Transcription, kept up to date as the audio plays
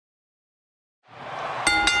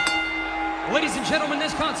Ladies and gentlemen,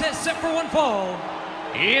 this contest set for one fall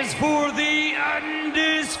is for the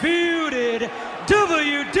undisputed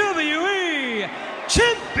WWE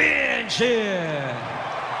Championship.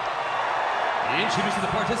 Introducing the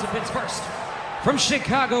participants first, from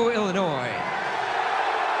Chicago, Illinois,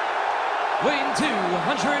 weighing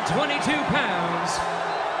 222 pounds,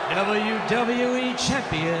 WWE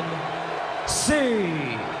Champion,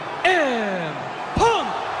 CM Punk.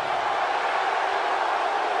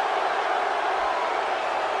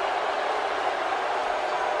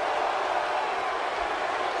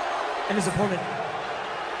 And his opponent,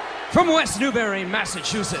 from West Newbury,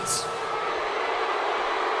 Massachusetts,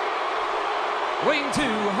 weighing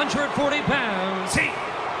 240 pounds, he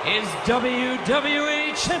is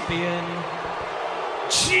WWE Champion,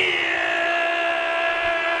 John Cena!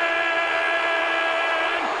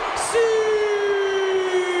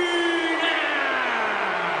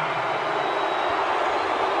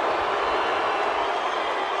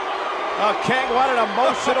 King, what an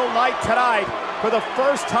emotional night tonight. For the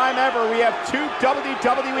first time ever, we have two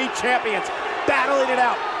WWE champions battling it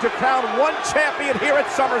out to crown one champion here at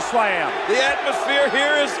SummerSlam. The atmosphere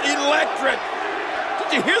here is electric.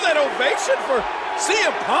 Did you hear that ovation for CM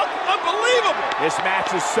Punk? Unbelievable. This match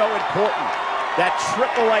is so important that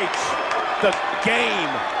Triple H, the Game,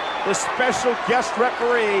 the special guest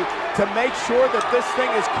referee, to make sure that this thing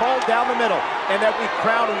is called down the middle and that we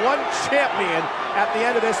crown one champion at the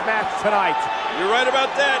end of this match tonight. You're right about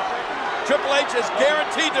that. Triple H has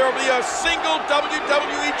guaranteed there will be a single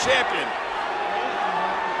WWE champion.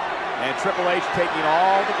 And Triple H taking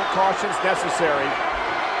all the precautions necessary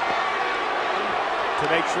to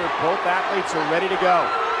make sure both athletes are ready to go.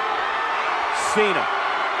 Cena,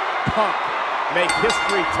 Punk make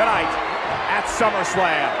history tonight at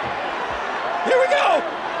SummerSlam. Here we go!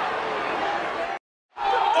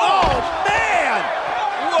 Oh, man!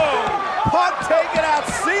 Whoa! Punk taking out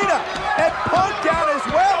Cena, and Punk down as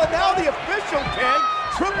well, and now the official, King,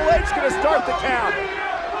 Triple H gonna start the count.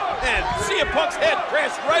 And CM Punk's head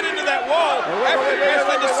crashed right into that wall after it crashed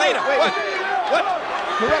into Cena. What?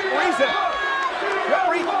 The referee's it.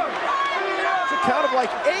 Referee, it's a count of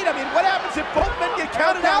like 8. I mean, what happens if both men get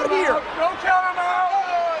counted out here? Don't count him out!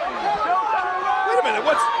 Wait a minute,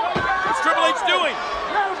 what's Triple H doing?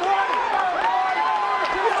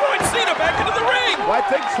 He's throwing Cena back into the ring! Well, I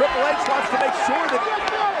think Triple H wants to make sure that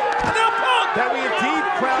we indeed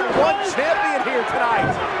crown one champion here tonight.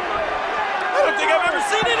 I don't think I've ever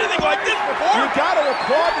seen anything like this before. You gotta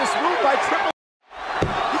applaud this move by Triple H.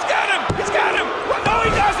 He's got him! He's got him! No,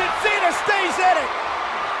 he doesn't! Cena stays in it!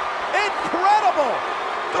 Incredible!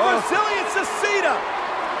 The resilience of Cena!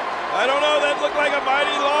 I don't know, that looked like a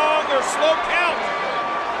mighty long or slow count.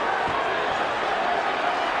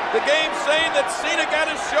 The Game's saying that Cena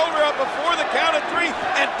got his shoulder up before the count of 3,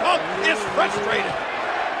 and Punk is frustrated.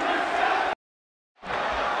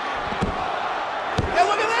 And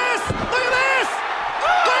look at this! Look at this!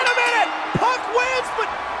 Wait a minute! Punk wins, but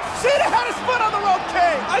Cena had his foot on the rope,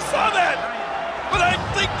 King! I saw that, but I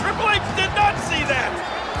think Triple H did not see that.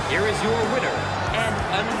 Here is your winner and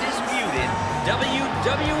undisputed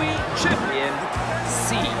WWE Champion,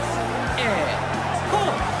 CM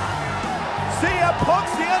Punk. CM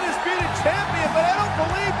Punk's the undisputed champion, but I don't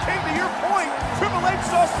believe, King, to your point, Triple H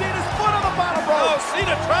saw Cena's foot on the bottom rope. Oh,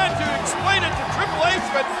 Cena tried to explain it to Triple H,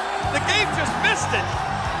 but the Game just missed it.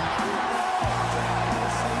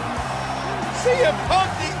 CM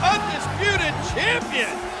Punk, the undisputed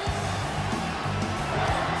champion.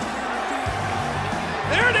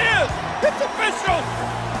 There it is. It's official.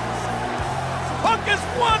 Punk has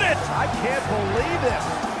won it. I can't believe this.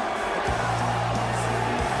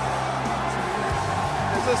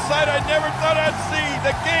 It's a sight I never thought I'd see.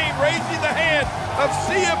 The Game raising the hand of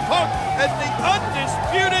CM Punk as the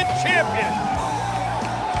undisputed champion.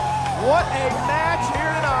 What a match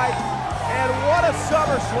here tonight, and what a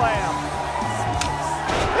SummerSlam.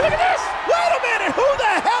 Look at this. Wait a minute, who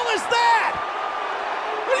the hell is that?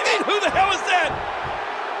 What do you mean, who the hell is that?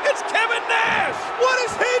 It's Kevin Nash. What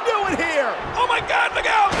is he doing here? Oh my God, look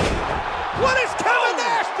out. What is Kevin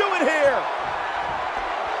Nash doing here?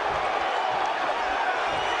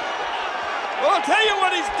 Well, I'll tell you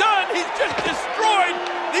what he's done. He's just destroyed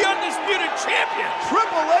the undisputed champion.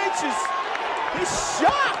 Triple H he's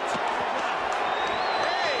shocked.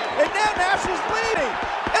 And now Nash is leading.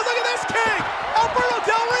 And look at this, King. Alberto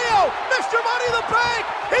Del Rio, Mr. Money in the Bank.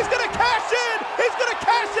 He's going to cash